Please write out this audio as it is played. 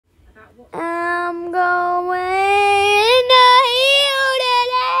I'm going to heal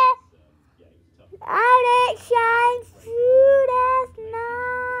today. And it shines through the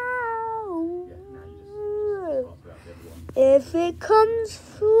snow. If it comes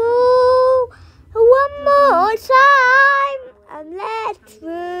through one more time, I'm let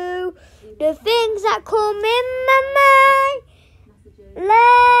through the things that come in my mind.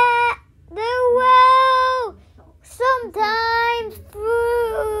 Let the world sometimes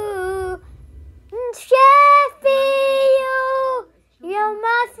through. Sheffield, your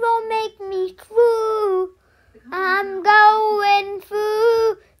mouth will make me through. I'm going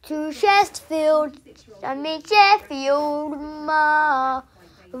through to Sheffield. I mean Sheffield, my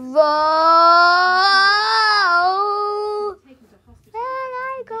road. When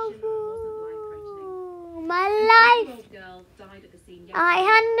I go through my life, I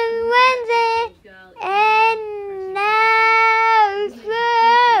had no Wednesday and now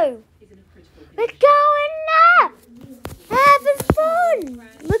through. We're going up, having fun.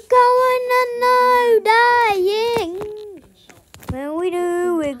 We're going on no dying. When we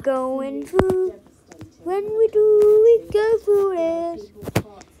do, we're going through. When we do, we go through this.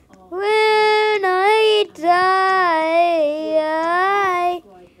 When I die,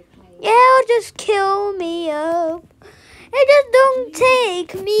 it'll just kill me up. It just don't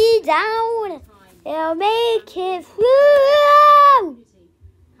take me down. It'll make it through.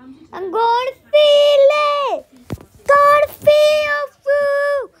 I'm gonna feel it. Gonna feel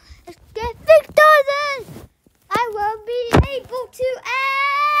through. Let's get victorious. I won't be able to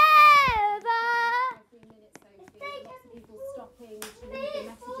ever. People stopping to read the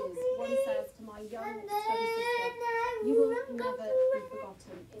messages. One says to my young study sister, you will never be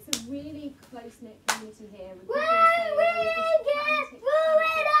forgotten. It's a really close-knit community here. With When we get through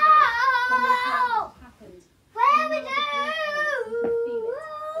it all, when we do,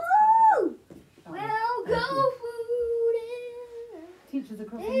 we'll go through it. Teachers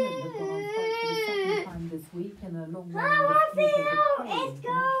across England have gone on strike for the second time this week in a long-running dispute over pay. The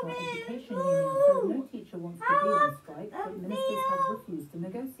National Education Union says no teacher wants to be on strike, but ministers have refused to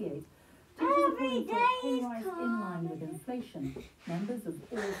negotiate. Teachers are calling for a pay rise in line with inflation. Members of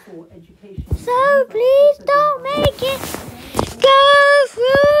all four education unions... So please don't make it go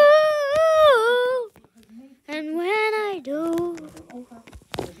through. And when I do,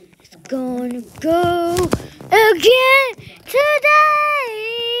 it's gonna go again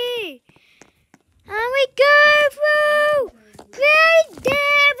today. And we go through great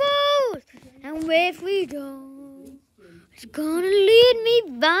devils. And if we don't, it's gonna lead me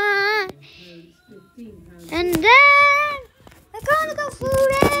by. And then we're gonna go through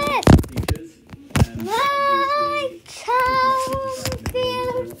this. My child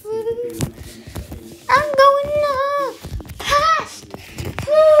feeling through. I'm going up, past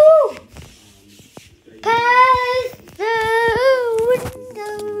through, past the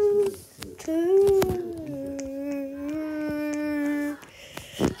window too.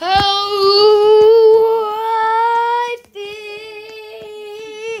 Oh, I feel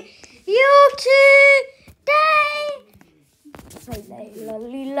you today. Say la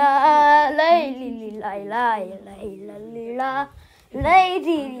li la, la li la la, la li la.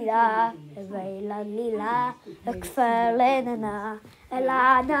 Lady la, la li la, la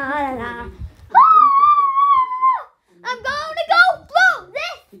la la. I'm gonna go through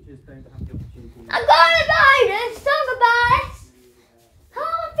this. I'm gonna write a song about it.